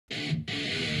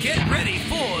Get ready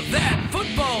for that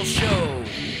football show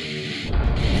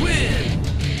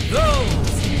with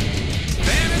those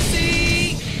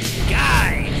fantasy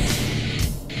guys.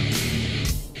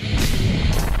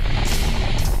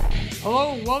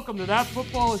 Hello and welcome to that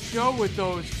football show with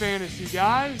those fantasy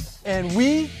guys. And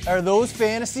we are those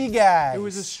fantasy guys. It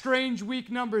was a strange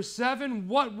week number 7.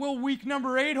 What will week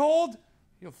number 8 hold?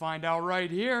 You'll find out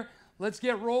right here. Let's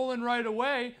get rolling right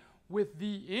away with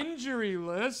the injury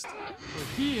list, or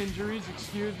key injuries,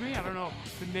 excuse me. I don't know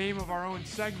the name of our own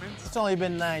segments. It's only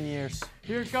been 9 years.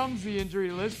 Here comes the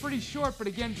injury list. Pretty short, but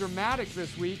again, dramatic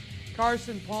this week.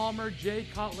 Carson Palmer, Jay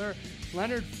Cutler,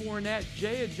 Leonard Fournette,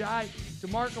 Jay Ajayi,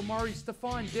 DeMarco Murray,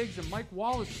 Stephon Diggs, and Mike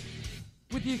Wallace.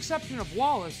 With the exception of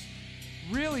Wallace,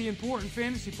 really important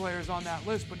fantasy players on that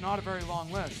list, but not a very long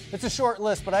list. It's a short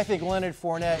list, but I think Leonard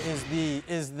Fournette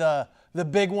is the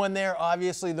big one there.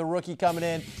 Obviously, the rookie coming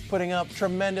in, putting up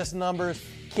tremendous numbers,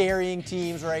 carrying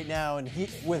teams right now. And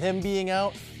with him being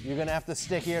out, you're going to have to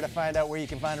stick here to find out where you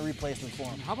can find a replacement for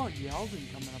him. How about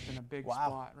Yeldon coming up in a big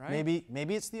spot, right?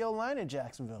 Maybe it's the O-line in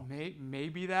Jacksonville.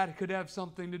 Maybe that could have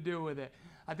something to do with it.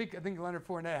 I think Leonard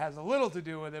Fournette has a little to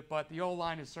do with it, but the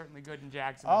O-line is certainly good in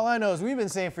Jacksonville. All I know is we've been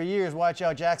saying for years, watch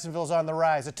out, Jacksonville's on the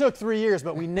rise. It took 3 years,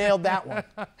 but we nailed that one.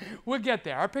 We'll get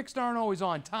there. Our picks aren't always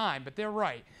on time, but they're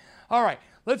right. All right,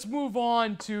 let's move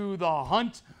on to the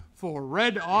hunt for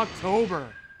Red October.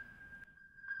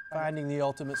 Finding the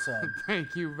ultimate sub.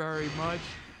 Thank you very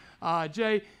much.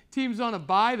 Jay, teams on a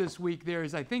bye this week.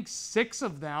 There's, I think, 6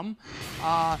 of them.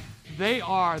 They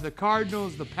are the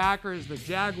Cardinals, the Packers, the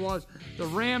Jaguars, the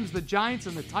Rams, the Giants,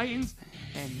 and the Titans.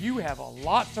 And you have a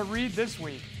lot to read this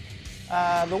week.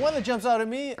 The one that jumps out at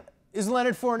me is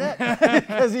Leonard Fournette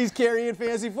because he's carrying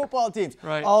fantasy football teams.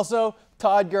 Right. Also,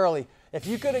 Todd Gurley. If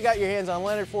you could have got your hands on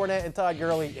Leonard Fournette and Todd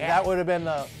Gurley, that would have been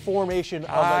the formation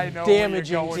of a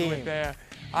damaging team. With there.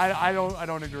 I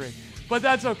don't agree, but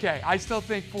that's okay. I still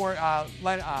think for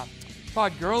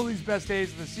Todd Gurley's best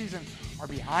days of the season are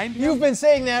behind him. You've been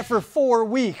saying that for 4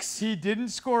 weeks. He didn't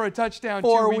score a touchdown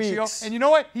 2 weeks ago, and you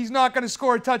know what? He's not going to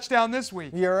score a touchdown this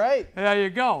week. You're right. There you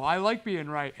go. I like being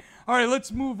right. All right,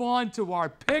 let's move on to our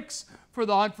picks for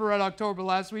the hunt for Red October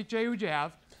last week. Jay, who'd you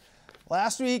have?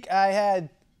 Last week I had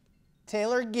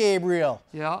Taylor Gabriel.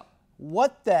 Yeah.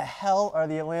 What the hell are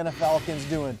the Atlanta Falcons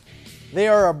doing? They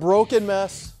are a broken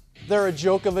mess. They're a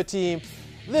joke of a team.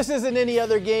 This isn't any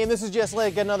other game. This is just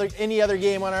like any other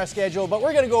game on our schedule, but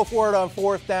we're going to go for it on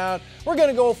 4th down. We're going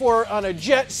to go for it on a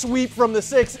jet sweep from the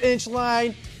 6-inch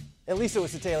line. At least it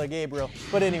was to Taylor Gabriel.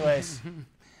 But anyways,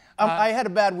 I had a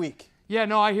bad week. Yeah,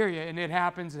 no, I hear you, and it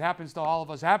happens. It happens to all of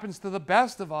us. It happens to the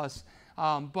best of us.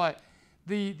 But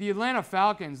the Atlanta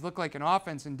Falcons look like an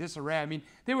offense in disarray. I mean,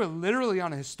 they were literally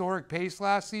on a historic pace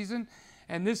last season,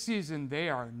 and this season they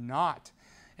are not.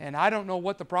 And I don't know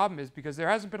what the problem is because there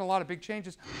hasn't been a lot of big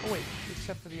changes. Oh, wait,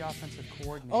 except for the offensive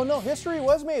coordinator. Oh, no, history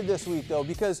was made this week, though,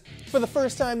 because for the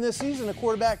first time this season, a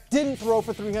quarterback didn't throw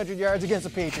for 300 yards against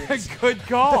the Patriots. Good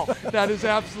call. That is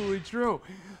absolutely true.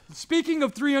 Speaking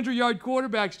of 300-yard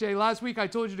quarterbacks, Jay, last week I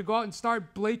told you to go out and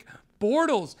start Blake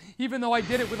Bortles, even though I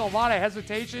did it with a lot of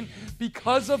hesitation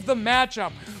because of the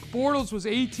matchup. Bortles was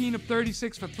 18 of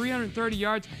 36 for 330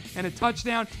 yards and a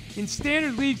touchdown. In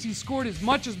standard leagues, he scored as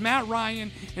much as Matt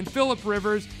Ryan and Phillip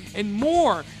Rivers and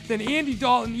more than Andy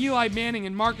Dalton, Eli Manning,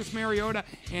 and Marcus Mariota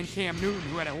and Cam Newton,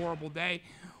 who had a horrible day.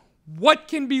 What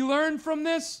can be learned from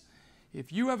this?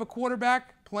 If you have a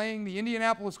quarterback playing the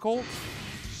Indianapolis Colts,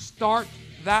 start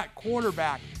that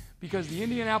quarterback because the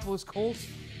Indianapolis Colts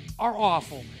are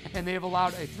awful, and they have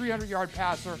allowed a 300-yard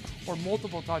passer or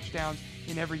multiple touchdowns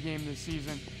in every game this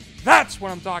season. That's what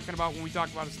I'm talking about when we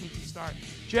talk about a sneaky start.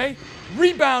 Jay,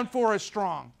 rebound for us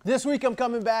strong. This week I'm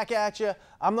coming back at you.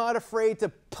 I'm not afraid to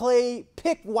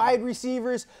pick wide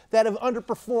receivers that have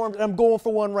underperformed, and I'm going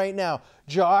for one right now.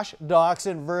 Josh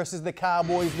Doctson versus the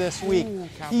Cowboys this week.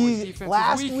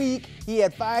 Last week, he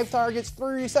had 5 targets,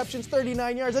 3 receptions,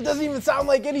 39 yards. That doesn't even sound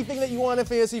like anything that you want in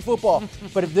fantasy football.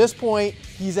 But at this point,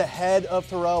 he's ahead of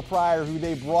Terrell Pryor, who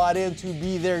they brought in to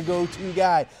be their go-to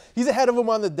guy. He's ahead of him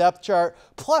on the depth chart.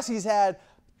 Plus, he's had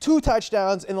 2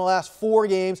 touchdowns in the last 4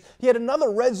 games. He had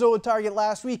another red zone target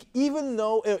last week. Even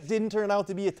though it didn't turn out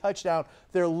to be a touchdown,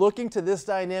 they're looking to this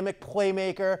dynamic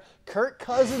playmaker. Kirk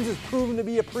Cousins has proven to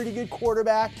be a pretty good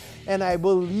quarterback, and I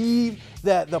believe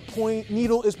that the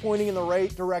needle is pointing in the right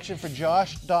direction for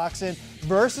Josh Doctson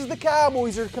versus the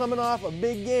Cowboys. Are coming off a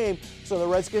big game, so the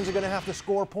Redskins are going to have to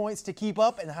score points to keep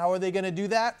up, and how are they going to do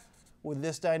that? With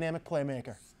this dynamic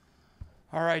playmaker.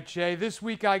 All right, Jay, this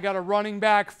week I got a running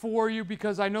back for you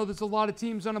because I know there's a lot of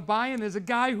teams on a bye, and there's a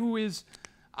guy who is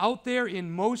out there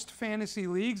in most fantasy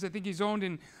leagues. I think he's owned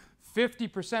in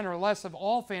 50% or less of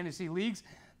all fantasy leagues.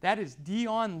 That is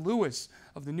Dion Lewis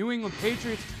of the New England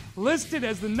Patriots, listed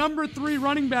as the number 3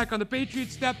 running back on the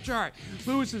Patriots depth chart.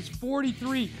 Lewis is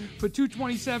 43 for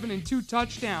 227 and 2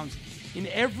 touchdowns. In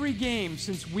every game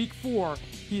since week 4,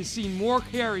 he has seen more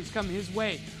carries come his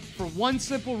way for one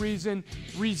simple reason: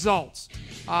 results.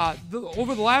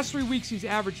 Over the last 3 weeks, he's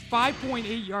averaged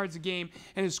 5.8 yards a game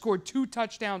and has scored 2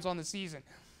 touchdowns on the season.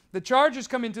 The Chargers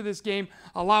come into this game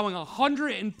allowing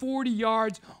 140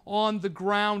 yards on the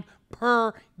ground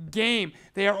per game.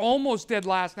 They are almost dead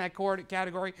last in that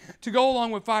category, to go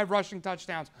along with 5 rushing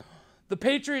touchdowns. The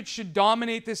Patriots should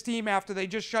dominate this team after they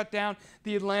just shut down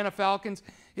the Atlanta Falcons.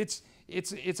 It's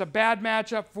a bad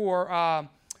matchup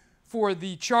for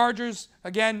the Chargers.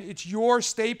 Again, it's your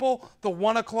staple, the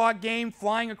 1 o'clock game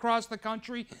flying across the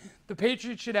country. The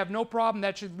Patriots should have no problem.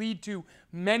 That should lead to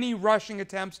many rushing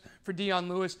attempts for Dion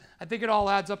Lewis. I think it all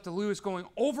adds up to Lewis going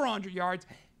over 100 yards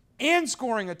and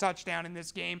scoring a touchdown in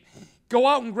this game. Go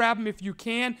out and grab him if you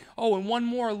can. Oh, and one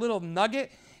more little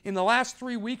nugget. In the last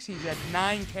 3 weeks, he's had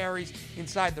 9 carries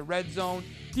inside the red zone.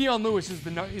 Dion Lewis is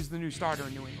the new starter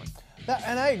in New England.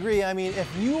 And I agree. I mean, if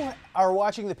you are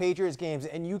watching the Patriots games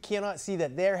and you cannot see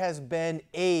that there has been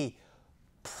a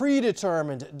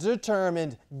predetermined,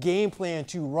 determined game plan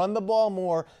to run the ball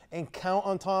more and count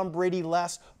on Tom Brady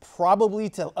less, probably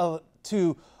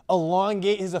to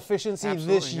elongate his efficiency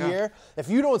this year. If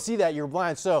you don't see that, you're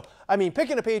blind. So, I mean,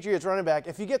 picking a Patriots running back,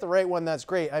 if you get the right one, that's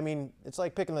great. I mean, it's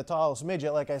like picking the tallest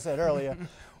midget, like I said earlier.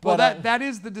 Well, that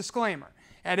is the disclaimer.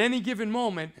 At any given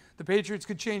moment, the Patriots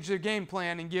could change their game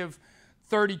plan and give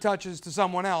 30 touches to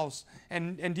someone else,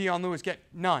 and Dion Lewis get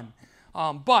none.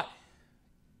 But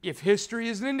if history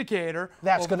is an indicator,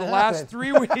 that's over the last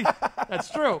 3 weeks, that's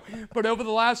true. But over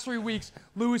the last 3 weeks,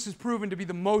 Lewis has proven to be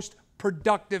the most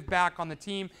productive back on the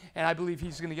team, and I believe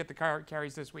he's going to get the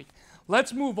carries this week.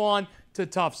 Let's move on to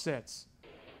tough sits.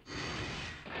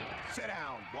 Sit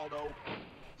down, Waldo.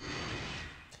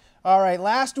 All right,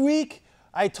 last week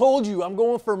I told you I'm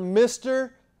going for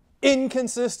Mr.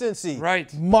 Inconsistency.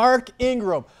 Right. Mark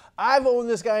Ingram. I've owned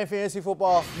this guy in fantasy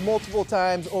football multiple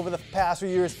times over the past few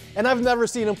years, and I've never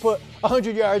seen him put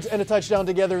 100 yards and a touchdown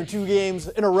together in 2 games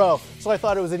in a row. So I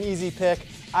thought it was an easy pick.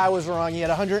 I was wrong. He had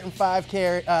 105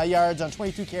 yards on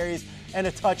 22 carries and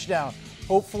a touchdown.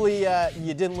 Hopefully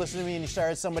you didn't listen to me and you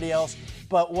started somebody else.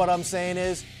 But what I'm saying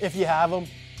is, if you have him,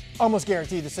 almost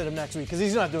guaranteed to sit him next week because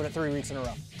he's not doing it 3 weeks in a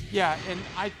row. Yeah, and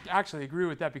I actually agree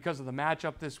with that because of the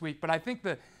matchup this week. But I think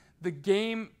the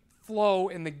game flow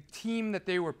and the team that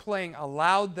they were playing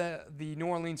allowed the New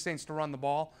Orleans Saints to run the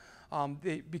ball.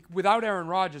 Without Aaron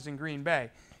Rodgers in Green Bay,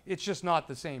 it's just not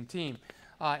the same team.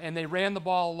 And they ran the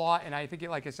ball a lot, and I think,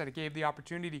 like I said, it gave the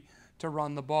opportunity to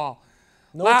run the ball.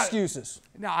 No excuses.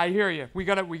 No, I hear you. We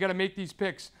gotta make these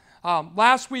picks.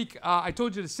 Last week, I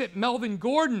told you to sit Melvin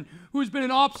Gordon, who's been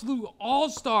an absolute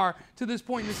all-star to this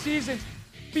point in the season.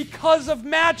 Because of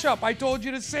matchup, I told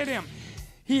you to sit him.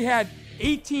 He had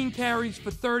 18 carries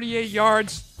for 38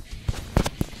 yards.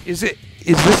 Is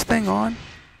this thing on?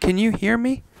 Can you hear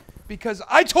me? Because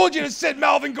I told you to sit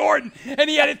Melvin Gordon, and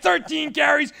he had 13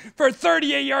 carries for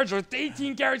 38 yards, or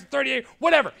 18 carries for 38,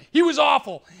 whatever. He was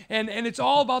awful, and it's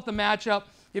all about the matchup.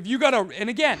 If you got and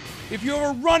again, if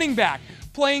you're a running back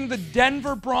playing the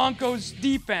Denver Broncos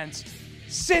defense,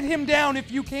 sit him down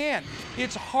if you can.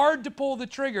 It's hard to pull the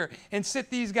trigger and sit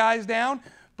these guys down,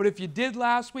 but if you did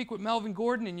last week with Melvin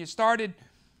Gordon and you started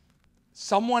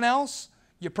someone else,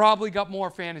 you probably got more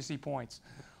fantasy points.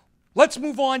 Let's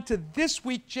move on to this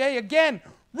week, Jay. Again,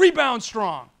 rebound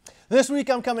strong. This week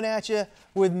I'm coming at you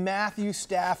with Matthew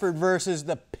Stafford versus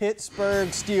the Pittsburgh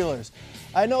Steelers.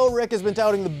 I know Rick has been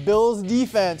touting the Bills'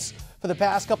 defense for the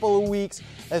past couple of weeks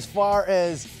as far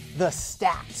as the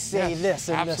stats say this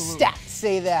and absolutely. the stats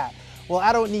say that. Well,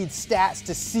 I don't need stats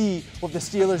to see what the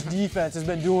Steelers' defense has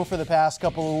been doing for the past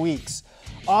couple of weeks.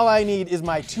 All I need is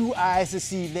my 2 eyes to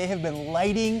see they have been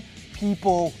lighting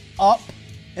people up,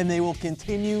 and they will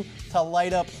continue to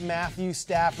light up Matthew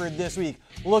Stafford this week.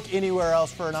 Look anywhere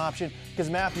else for an option because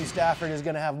Matthew Stafford is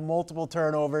going to have multiple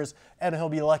turnovers, and he'll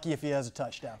be lucky if he has a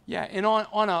touchdown. Yeah, and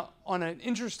on an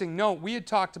interesting note, we had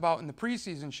talked about in the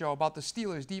preseason show about the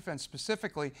Steelers' defense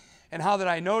specifically, and how that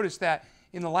I noticed that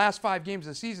in the last 5 games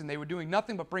of the season, they were doing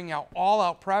nothing but bringing out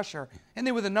all-out pressure, and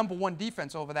they were the #1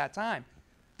 defense over that time.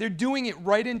 They're doing it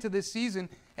right into this season,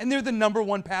 and they're the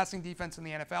 #1 passing defense in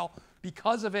the NFL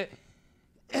because of it.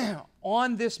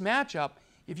 On this matchup,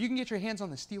 if you can get your hands on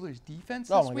the Steelers' defense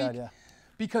this week, God, yeah.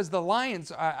 because the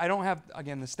Lions, I don't have,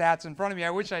 again, the stats in front of me. I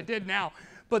wish I did now.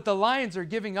 But the Lions are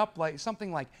giving up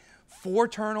something like 4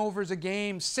 turnovers a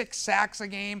game, 6 sacks a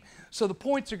game. So the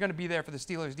points are going to be there for the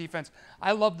Steelers defense.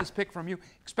 I love this pick from you,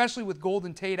 especially with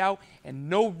Golden Tate out and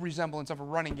no resemblance of a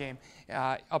running game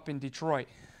up in Detroit.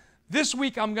 This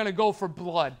week, I'm going to go for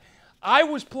blood. I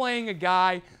was playing a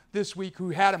guy this week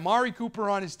who had Amari Cooper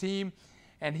on his team,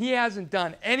 and he hasn't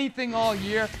done anything all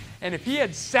year. And if he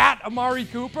had sat Amari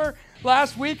Cooper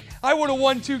last week, I would have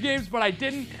won 2 games, but I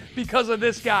didn't because of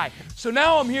this guy. So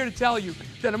now I'm here to tell you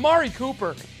that Amari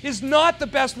Cooper is not the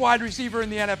best wide receiver in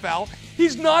the NFL.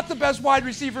 He's not the best wide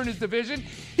receiver in his division.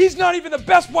 He's not even the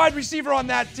best wide receiver on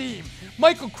that team.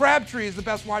 Michael Crabtree is the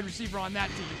best wide receiver on that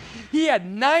team. He had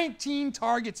 19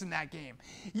 targets in that game.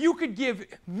 You could give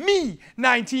me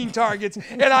 19 targets,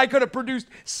 and I could have produced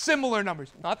similar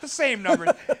numbers. Not the same numbers,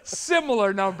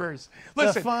 similar numbers.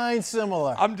 Listen, define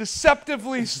similar. I'm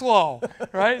deceptively slow,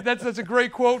 right? That's a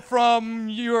great quote from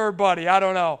your buddy. I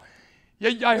don't know.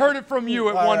 Yeah, I heard it from you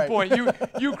at one point.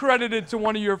 You credited to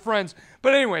one of your friends.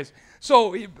 But anyways,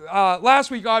 so last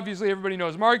week, obviously, everybody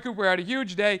knows Amari Cooper had a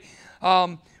huge day.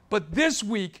 But this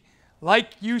week,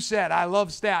 like you said, I love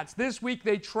stats. This week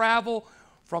they travel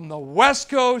from the West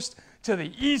Coast to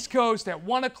the East Coast at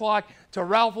 1 o'clock to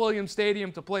Ralph Williams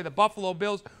Stadium to play the Buffalo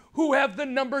Bills, who have the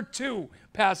number 2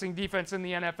 passing defense in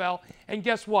the NFL. And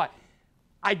guess what?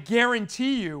 I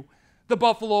guarantee you the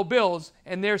Buffalo Bills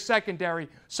and their secondary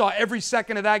saw every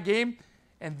second of that game,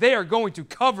 and they are going to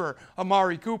cover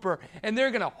Amari Cooper, and they're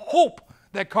going to hope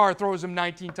that Carr throws him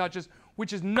 19 touches,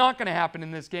 which is not going to happen in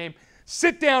this game.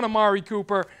 Sit down, Amari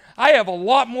Cooper. I have a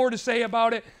lot more to say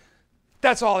about it.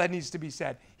 That's all that needs to be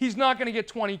said. He's not going to get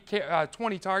 20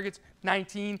 targets,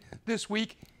 19 this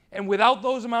week. And without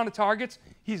those amount of targets,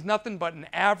 he's nothing but an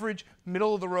average,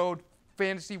 middle-of-the-road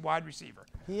fantasy wide receiver.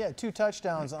 He had 2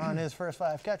 touchdowns on his first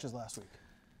 5 catches last week.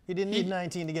 He didn't need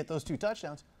 19 to get those 2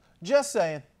 touchdowns. Just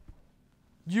saying.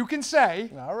 You can say,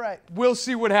 all right, we'll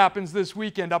see what happens this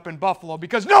weekend up in Buffalo,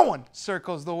 because no one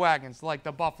circles the wagons like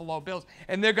the Buffalo Bills,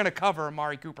 and they're going to cover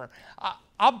Amari Cooper.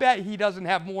 I'll bet he doesn't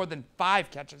have more than 5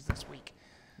 catches this week.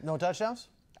 No touchdowns?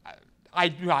 I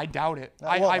doubt it.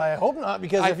 I hope not,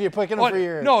 because if you're picking him for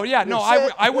your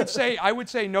I would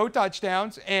say no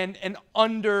touchdowns and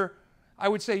under, I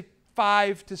would say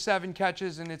 5 to 7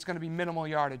 catches, and it's going to be minimal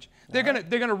yardage. They're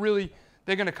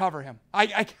going to cover him.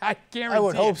 I guarantee. I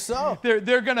would hope so.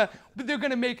 They're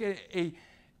gonna make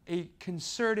a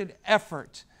concerted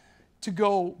effort to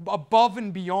go above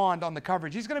and beyond on the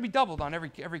coverage. He's going to be doubled on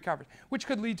every coverage, which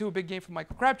could lead to a big game for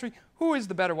Michael Crabtree, who is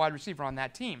the better wide receiver on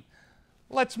that team.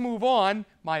 Let's move on.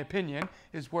 My opinion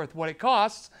is worth what it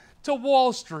costs to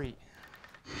Wall Street.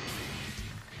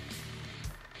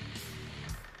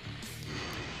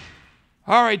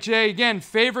 All right, Jay, again,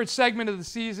 favorite segment of the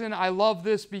season. I love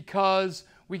this because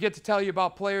we get to tell you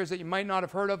about players that you might not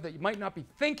have heard of, that you might not be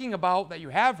thinking about, that you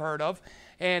have heard of,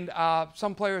 and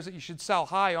some players that you should sell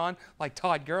high on, like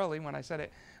Todd Gurley, when I said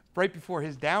it right before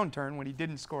his downturn when he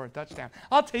didn't score a touchdown.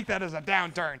 I'll take that as a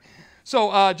downturn.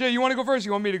 So, Jay, you want to go first? Or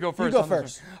you want me to go first? You go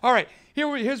first. All right,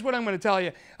 here's what I'm going to tell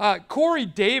you. Corey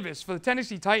Davis for the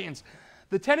Tennessee Titans.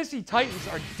 The Tennessee Titans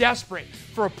are desperate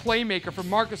for a playmaker for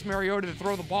Marcus Mariota to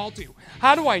throw the ball to.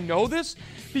 How do I know this?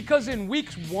 Because in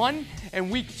weeks 1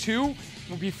 and week 2,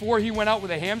 before he went out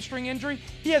with a hamstring injury,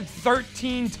 he had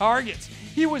 13 targets.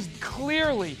 He was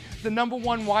clearly the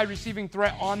 #1 wide receiving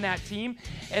threat on that team,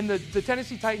 and the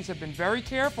Tennessee Titans have been very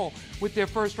careful with their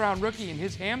first-round rookie and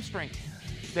his hamstring.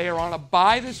 They are on a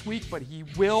bye this week, but he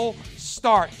will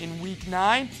start in week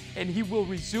 9, and he will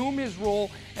resume his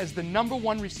role as the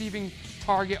 #1 receiving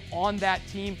target on that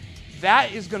team.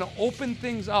 That is going to open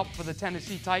things up for the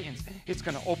Tennessee Titans. It's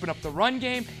going to open up the run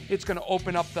game. It's going to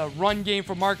open up the run game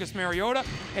for Marcus Mariota,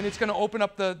 and it's going to open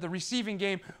up the receiving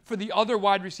game for the other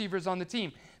wide receivers on the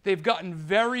team. They've gotten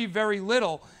very, very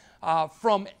little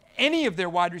from any of their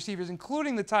wide receivers,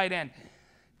 including the tight end.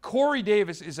 Corey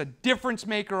Davis is a difference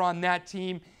maker on that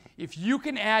team. If you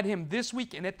can add him this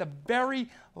week and at the very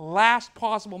last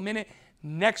possible minute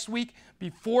next week,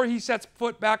 before he sets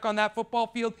foot back on that football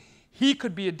field, he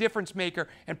could be a difference maker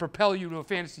and propel you to a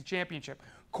fantasy championship.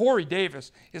 Corey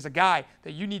Davis is a guy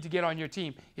that you need to get on your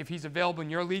team if he's available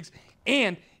in your leagues,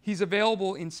 and he's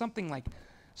available in something like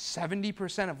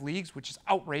 70% of leagues, which is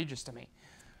outrageous to me.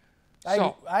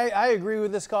 I agree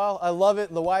with this call. I love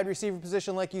it. The wide receiver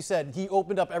position, like you said, he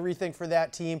opened up everything for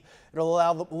that team. It'll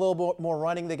allow a little bit more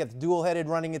running. They get the dual-headed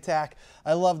running attack.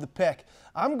 I love the pick.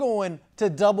 I'm going to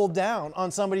double down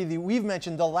on somebody that we've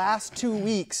mentioned the last 2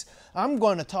 weeks. I'm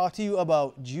going to talk to you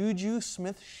about Juju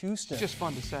Smith-Schuster. It's just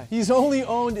fun to say. He's only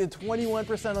owned in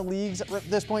 21% of leagues at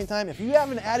this point in time. If you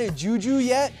haven't added Juju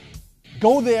yet,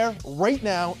 go there right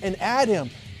now and add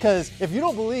him. Because if you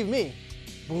don't believe me,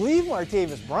 believe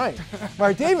Martavis Bryant.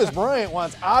 Martavis Bryant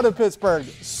wants out of Pittsburgh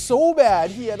so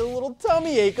bad he had a little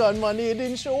tummy ache on Monday and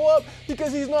didn't show up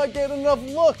because he's not getting enough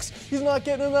looks. He's not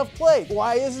getting enough play.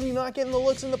 Why isn't he not getting the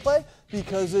looks in the play?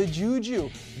 Because of Juju.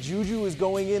 Juju is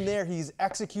going in there. He's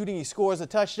executing. He scores a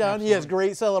touchdown. Absolutely. He has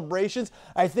great celebrations.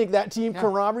 I think that team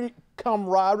camaraderie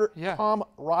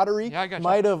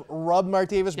might have rubbed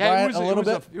Martavis Bryant a little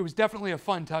bit. It was definitely a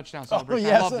fun touchdown celebration. Oh,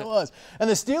 yes, it was. And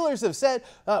the Steelers have said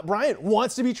Bryant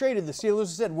wants to be traded. The Steelers have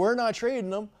said, we're not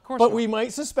trading him, but we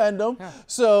might suspend him. Yeah.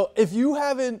 So if you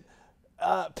haven't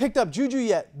picked up Juju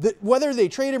yet, whether they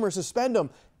trade him or suspend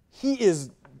him, he's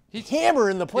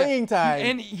hammering the playing time.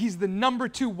 And he's the number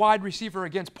 2 wide receiver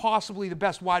against possibly the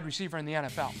best wide receiver in the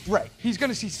NFL. Right. He's going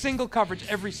to see single coverage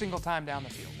every single time down the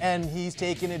field. And he's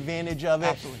taken advantage of it.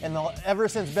 Absolutely. And ever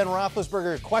since Ben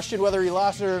Roethlisberger questioned whether he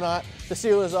lost it or not, the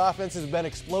Steelers' offense has been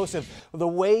explosive. The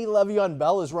way Le'Veon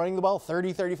Bell is running the ball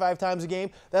 30, 35 times a game,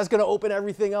 that's going to open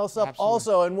everything else up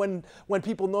also. And when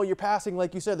people know you're passing,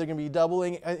 like you said, they're going to be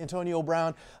doubling Antonio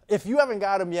Brown. If you haven't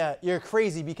got him yet, you're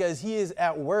crazy because he is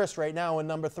at worst right now in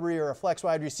number 3 or a flex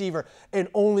wide receiver and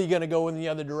only going to go in the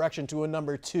other direction to a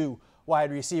number 2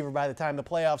 wide receiver by the time the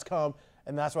playoffs come.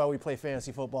 And that's why we play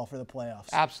fantasy football for the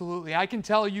playoffs. Absolutely. I can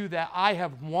tell you that I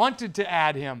have wanted to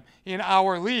add him in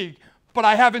our league, but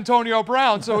I have Antonio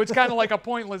Brown, so it's kind of like a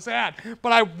pointless ad.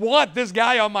 But I want this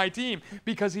guy on my team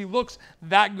because he looks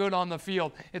that good on the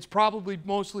field. It's probably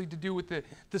mostly to do with the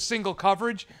single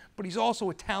coverage, but he's also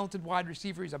a talented wide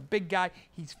receiver. He's a big guy.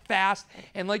 He's fast.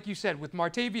 And like you said, with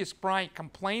Martavis Bryant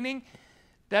complaining,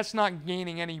 that's not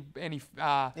gaining any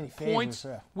points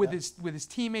with his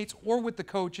teammates or with the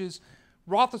coaches.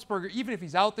 Roethlisberger, even if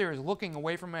he's out there, is looking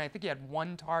away from him. I think he had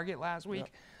 1 target last week. Yep.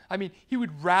 I mean, he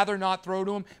would rather not throw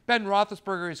to him. Ben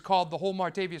Roethlisberger has called the whole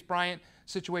Martavis Bryant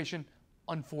situation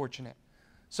unfortunate.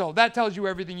 So that tells you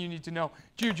everything you need to know.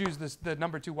 Juju's the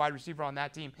number 2 wide receiver on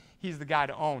that team. He's the guy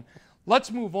to own.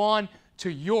 Let's move on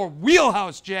to your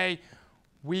wheelhouse, Jay.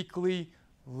 Weekly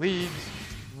leagues.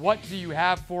 What do you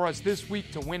have for us this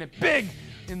week to win it big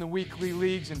in the weekly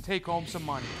leagues and take home some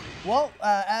money? Well,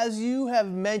 as you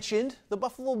have mentioned, the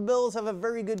Buffalo Bills have a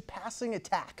very good passing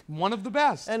attack. One of the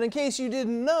best. And in case you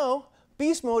didn't know,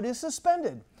 Beast Mode is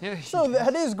suspended. Yeah, so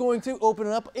that is going to open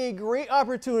up a great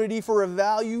opportunity for a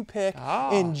value pick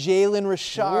in Jalen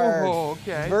Richard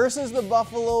versus the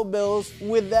Buffalo Bills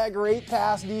with that great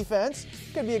pass defense.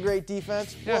 Could be a great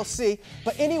defense. Yeah. We'll see.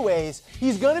 But anyways,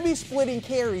 he's going to be splitting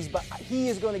carries, but he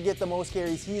is going to get the most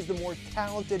carries. He is the more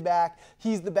talented back.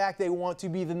 He's the back they want to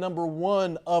be the number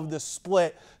 1 of the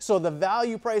split. So the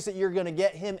value price that you're going to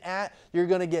get him at, you're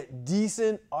going to get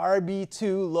decent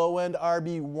RB2, low-end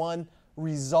RB1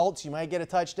 results. You might get a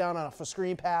touchdown on a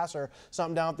screen pass or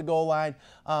something down at the goal line,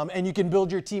 and you can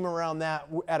build your team around that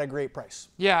at a great price.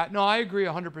 Yeah, no, I agree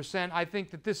 100%. I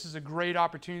think that this is a great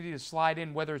opportunity to slide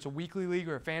in, whether it's a weekly league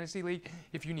or a fantasy league.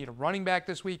 If you need a running back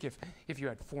this week, if you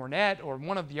had Fournette or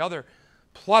one of the other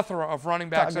plethora of running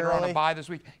backs that are on a bye this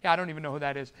week. Yeah, I don't even know who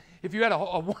that is. If you had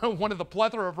one of the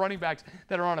plethora of running backs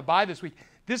that are on a bye this week,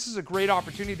 this is a great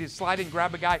opportunity to slide in,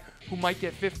 grab a guy who might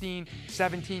get 15,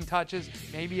 17 touches,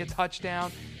 maybe a touchdown.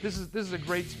 This is a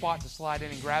great spot to slide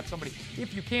in and grab somebody.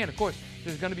 If you can, of course,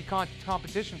 there's going to be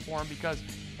competition for him because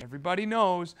everybody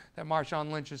knows that Marshawn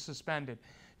Lynch is suspended.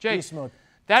 Jay,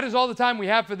 that is all the time we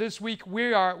have for this week.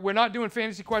 We're not doing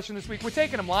fantasy question this week. We're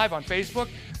taking them live on Facebook.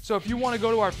 So if you want to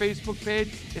go to our Facebook page,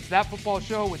 it's That Football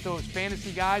Show with those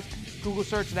fantasy guys. Google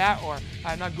search that, or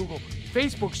not Google,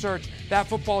 Facebook search That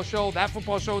Football Show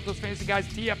with those fantasy guys,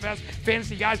 TFS,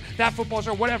 fantasy guys, That Football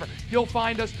Show, whatever. You'll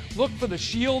find us. Look for the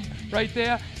shield right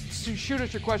there. So shoot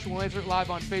us your question. We'll answer it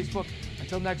live on Facebook.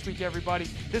 Until next week, everybody,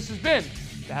 this has been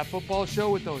That Football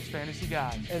Show with those fantasy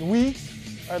guys. And we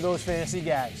are those fantasy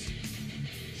guys.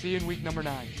 See you in week number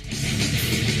 9.